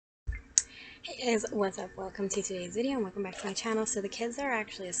Hey guys, what's up? Welcome to today's video and welcome back to my channel. So the kids are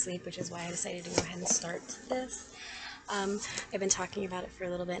actually asleep, which is why I decided to go ahead and start this. I've been talking about it for a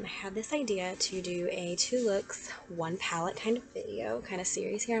little bit and I had this idea to do a 2 looks, 1 palette kind of video, kind of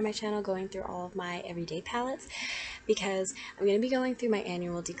series here on my channel, going through all of my everyday palettes because I'm going to be going through my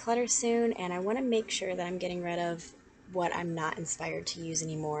annual declutter soon and I want to make sure that I'm getting rid of what I'm not inspired to use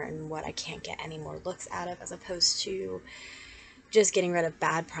anymore and what I can't get any more looks out of, as opposed to just getting rid of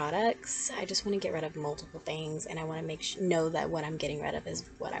bad products. I just want to get rid of multiple things, and I want to know that what I'm getting rid of is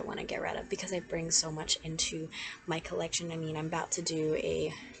what I want to get rid of, because I bring so much into my collection. I mean, I'm about to do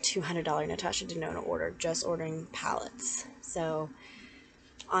a $200 Natasha Denona order, just ordering palettes. So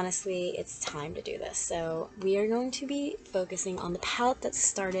honestly, it's time to do this. So we are going to be focusing on the palette that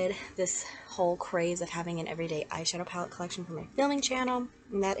started this whole craze of having an everyday eyeshadow palette collection for my filming channel,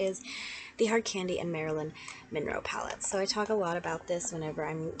 and that is the Hard Candy and Marilyn Monroe palettes. So I talk a lot about this whenever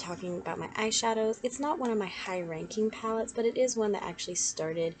I'm talking about my eyeshadows. It's not one of my high-ranking palettes, but it is one that actually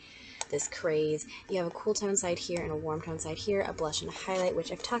started this craze. You have a cool tone side here and a warm tone side here, a blush and a highlight,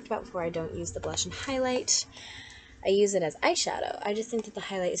 which I've talked about before. I don't use the blush and highlight. I use it as eyeshadow. I just think that the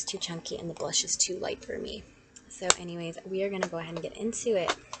highlight is too chunky and the blush is too light for me. So anyways, we are going to go ahead and get into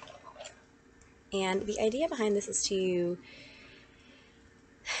it. And the idea behind this is to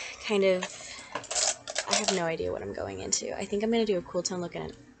kind of, I have no idea what I'm going into. I think I'm going to do a cool tone look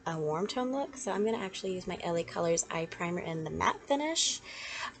and a warm tone look. So I'm going to actually use my LA Colors eye primer in the matte finish.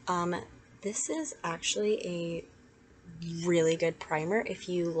 This is actually a really good primer if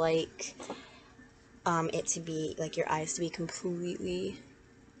you like it to be, like, your eyes to be completely,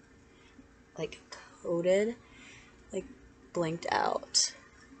 like, coated, like, blinked out.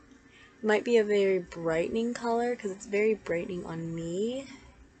 Might be a very brightening color because it's very brightening on me,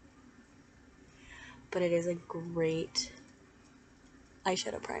 but it is a great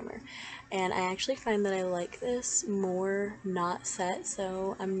eyeshadow primer. And I actually find that I like this more not set,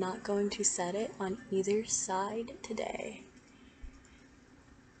 so I'm not going to set it on either side today.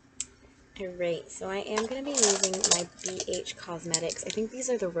 Alright, so I am going to be using my BH Cosmetics. I think these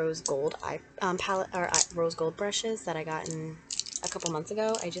are the rose gold rose gold brushes that I got in a couple months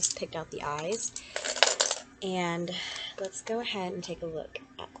ago. I just picked out the eyes. And let's go ahead and take a look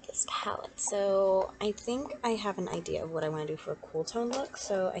at this palette. So I think I have an idea of what I want to do for a cool tone look,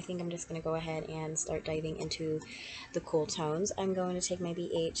 so I think I'm just going to go ahead and start diving into the cool tones. I'm going to take my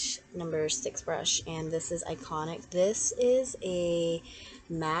BH number 6 brush, and this is iconic. This is a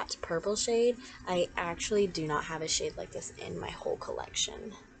matte purple shade. I actually do not have a shade like this in my whole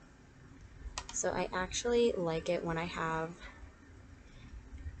collection. So I actually like it when I have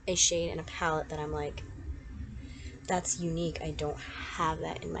a shade in a palette that I'm like, that's unique. I don't have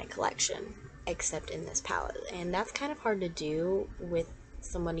that in my collection except in this palette, and that's kind of hard to do with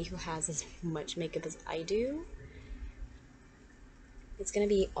somebody who has as much makeup as I do. It's gonna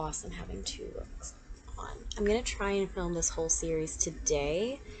be awesome having 2 looks on. I'm gonna try and film this whole series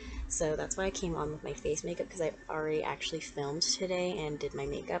today, so that's why I came on with my face makeup, because I already actually filmed today and did my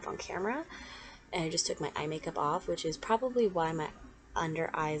makeup on camera, and I just took my eye makeup off, which is probably why my under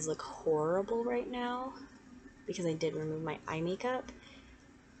eyes look horrible right now, because I did remove my eye makeup.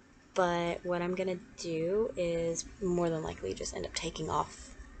 But what I'm gonna do is more than likely just end up taking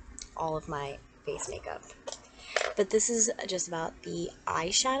off all of my face makeup. But this is just about the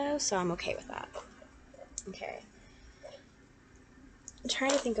eyeshadow, so I'm okay with that. Okay. I'm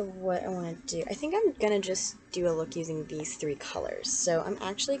trying to think of what I want to do. I think I'm gonna just do a look using these 3 colors. So I'm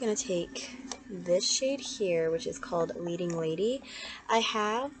actually gonna take this shade here, which is called Leading Lady. I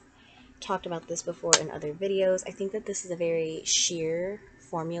have talked about this before in other videos. I think that this is a very sheer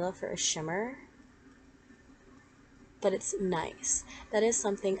formula for a shimmer, but it's nice. That is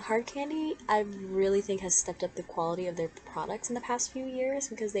something. Hard Candy, I really think, has stepped up the quality of their products in the past few years,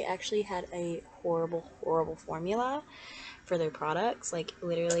 because they actually had a horrible formula for their products. Like,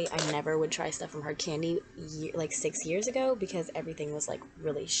 literally, I never would try stuff from Hard Candy like 6 years ago, because everything was like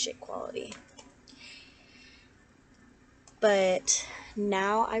really shit quality. But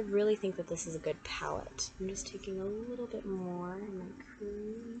now I really think that this is a good palette. I'm just taking a little bit more in my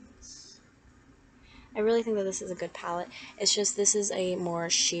crease. I really think that this is a good palette. It's just this is a more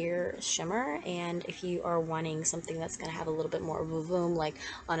sheer shimmer, and if you are wanting something that's going to have a little bit more of a boom, like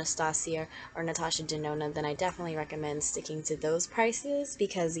Anastasia or Natasha Denona, then I definitely recommend sticking to those prices,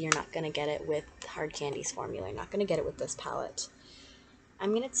 because you're not going to get it with Hard Candy's formula. You're not going to get it with this palette.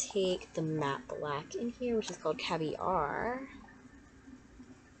 I'm going to take the matte black in here, which is called Caviar,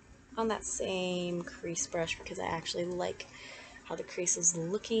 on that same crease brush, because I actually like how the crease is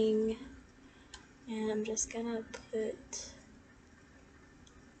looking. And I'm just gonna put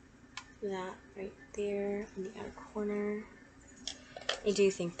that right there in the outer corner. I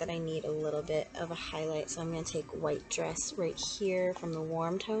do think that I need a little bit of a highlight, so I'm going to take White Dress right here from the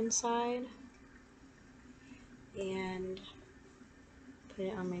warm tone side and put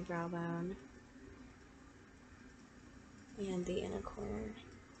it on my brow bone and the inner corner.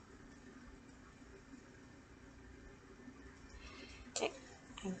 Okay,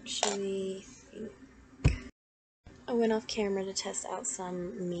 actually think I went off camera to test out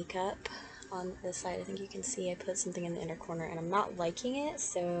some makeup on this side. I think you can see I put something in the inner corner and I'm not liking it,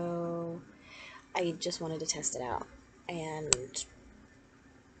 so I just wanted to test it out and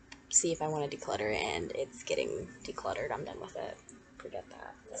see if I want to declutter, and it's getting decluttered. I'm done with it. Forget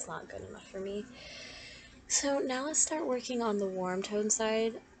that. It's not good enough for me. So now let's start working on the warm tone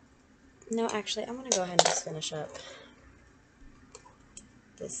side. No, actually, I'm going to go ahead and just finish up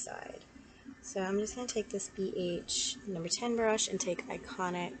this side. So I'm just going to take this BH number 10 brush and take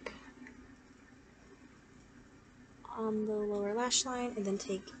Iconic on the lower lash line, and then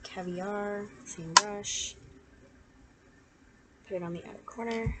take Caviar, same brush, put it on the outer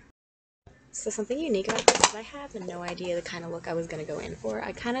corner. So something unique about this is I have no idea the kind of look I was going to go in for.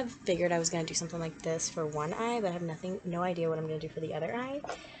 I kind of figured I was going to do something like this for one eye, but I have no idea what I'm going to do for the other eye.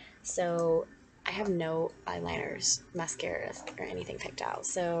 So I have no eyeliners, mascaras, or anything picked out.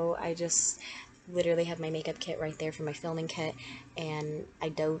 So I just literally have my makeup kit right there for my filming kit, and I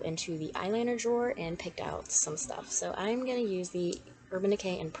dove into the eyeliner drawer and picked out some stuff. So I'm going to use the Urban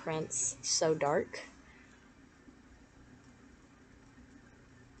Decay and Prince So Dark.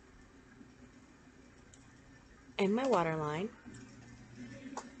 And my waterline,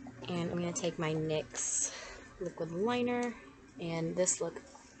 and I'm going to take my NYX liquid liner, and this look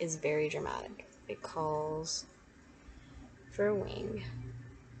is very dramatic. It calls for a wing.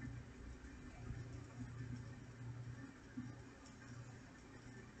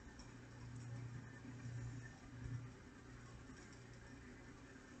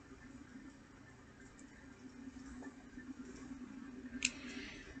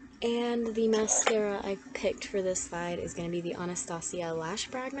 And the mascara I picked for this side is going to be the Anastasia Lash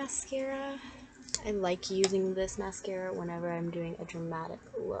Brag Mascara. I like using this mascara whenever I'm doing a dramatic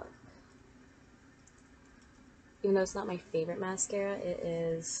look. Even though it's not my favorite mascara, it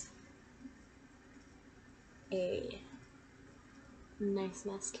is a nice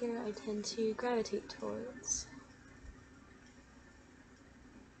mascara I tend to gravitate towards.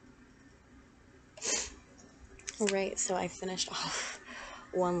 Alright, so I finished off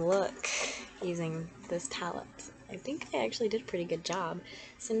one look using this palette. I think I actually did a pretty good job.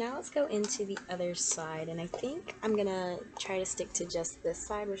 So now let's go into the other side, and I think I'm gonna try to stick to just this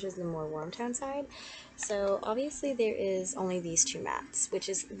side, which is the more warm tone side. So obviously there is only these two mattes, which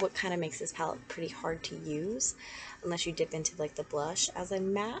is what kind of makes this palette pretty hard to use unless you dip into like the blush as a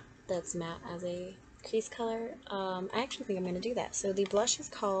matte that's matte as a crease color. I actually think I'm gonna do that. So the blush is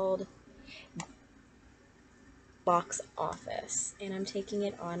called Box Office, and I'm taking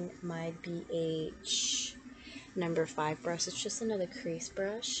it on my BH number 5 brush. It's just another crease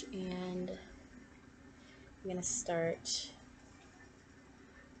brush, and I'm gonna start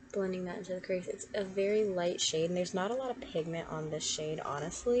blending that into the crease. It's a very light shade, and there's not a lot of pigment on this shade,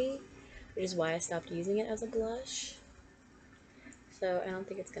 honestly, which is why I stopped using it as a blush. So I don't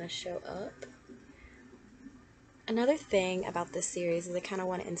think it's gonna show up. Another thing about this series is I kind of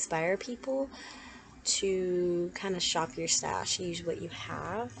want to inspire people to kind of shop your stash, use what you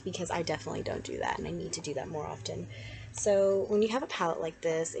have, because I definitely don't do that, and I need to do that more often. So when you have a palette like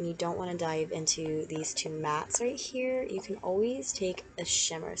this and you don't want to dive into these two mattes right here, you can always take a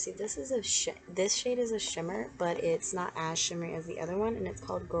shimmer. See, this is this shade is a shimmer, but it's not as shimmery as the other one, and it's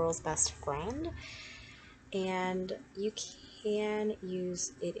called Girl's Best Friend, and you can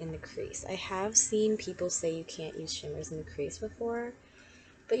use it in the crease. I have seen people say you can't use shimmers in the crease before,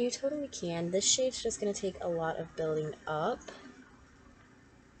 but you totally can. This shade's just going to take a lot of building up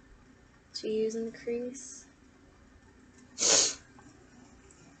to use in the crease.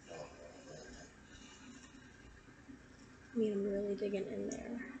 I mean, I'm really digging in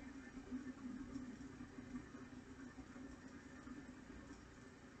there.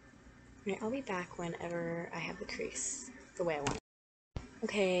 Alright, I'll be back whenever I have the crease the way I want it.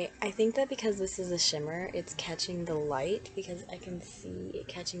 Okay, I think that because this is a shimmer, it's catching the light, because I can see it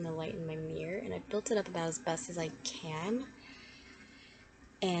catching the light in my mirror, and I built it up about as best as I can,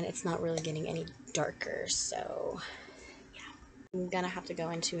 and it's not really getting any darker, so yeah. I'm gonna have to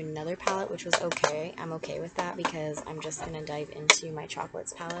go into another palette, which was okay. I'm okay with that because I'm just gonna dive into my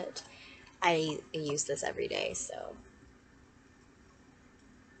chocolates palette. I use this every day, so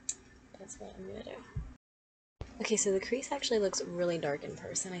that's what I'm gonna do. Okay, so the crease actually looks really dark in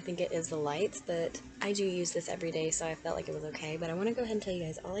person. I think it is the lights, but I do use this every day, so I felt like it was okay. But I want to go ahead and tell you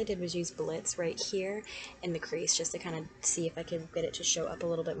guys, all I did was use Blitz right here in the crease, just to kind of see if I could get it to show up a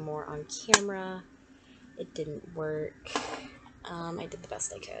little bit more on camera. It didn't work. I did the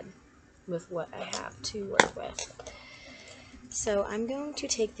best I could with what I have to work with. So I'm going to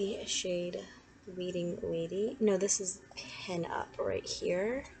take the shade Leading Lady. No, this is Pin Up right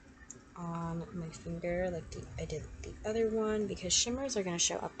here on my finger, like I did the other one, because shimmers are going to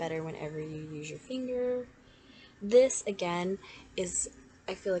show up better whenever you use your finger. This, again, is,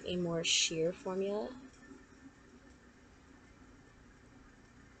 I feel like, a more sheer formula.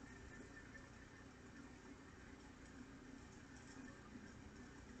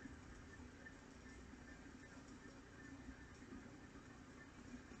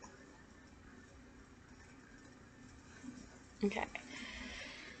 Okay.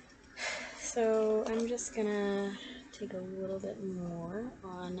 So I'm just gonna take a little bit more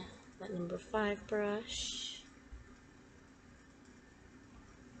on that number 5 brush.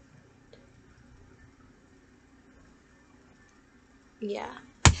 Yeah.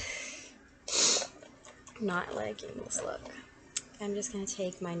 Not liking this look. I'm just gonna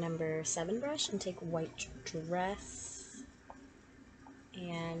take my number 7 brush and take White Dress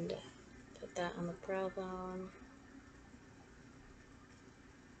and put that on the brow bone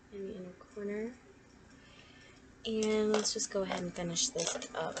in the inner corner. And let's just go ahead and finish this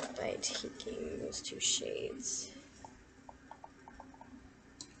up by taking those 2 shades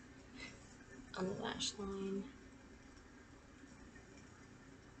on the lash line.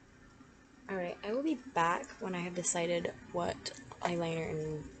 Alright, I will be back when I have decided what eyeliner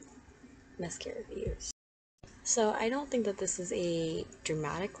and mascara to use. So I don't think that this is a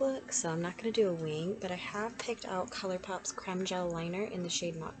dramatic look, so I'm not going to do a wing, but I have picked out ColourPop's Creme Gel Liner in the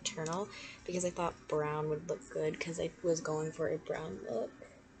shade Nocturnal because I thought brown would look good because I was going for a brown look.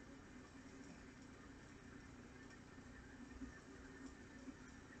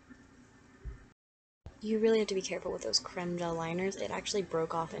 You really have to be careful with those creme gel liners. It actually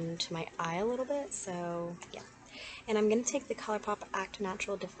broke off into my eye a little bit, so yeah. And I'm going to take the ColourPop Act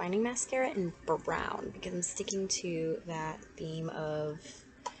Natural Defining Mascara in brown because I'm sticking to that theme of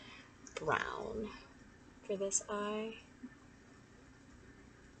brown for this eye.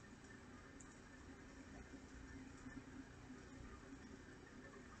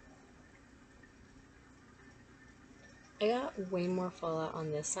 I got way more fallout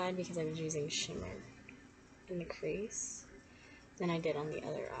on this side because I was using shimmer in the crease than I did on the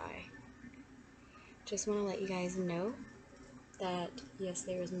other eye. Just want to let you guys know that yes,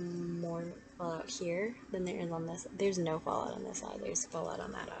 there is more fallout here than there is on this. There's no fallout on this eye. There's fallout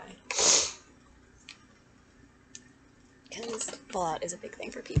on that eye. Because fallout is a big thing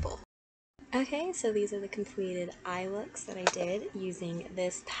for people. Okay, so these are the completed eye looks that I did using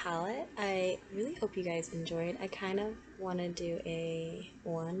this palette. I really hope you guys enjoyed. I kind of want to do a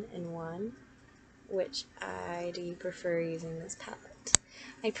 1-in-1. Which eye do you prefer using this palette?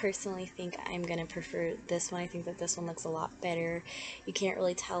 I personally think I'm going to prefer this one. I think that this one looks a lot better. You can't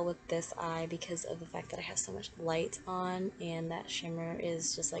really tell with this eye because of the fact that it has so much light on, and that shimmer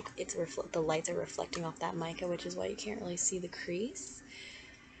is just like, the lights are reflecting off that mica, which is why you can't really see the crease.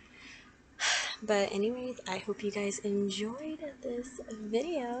 But anyways, I hope you guys enjoyed this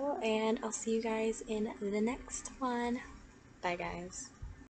video, and I'll see you guys in the next one. Bye guys.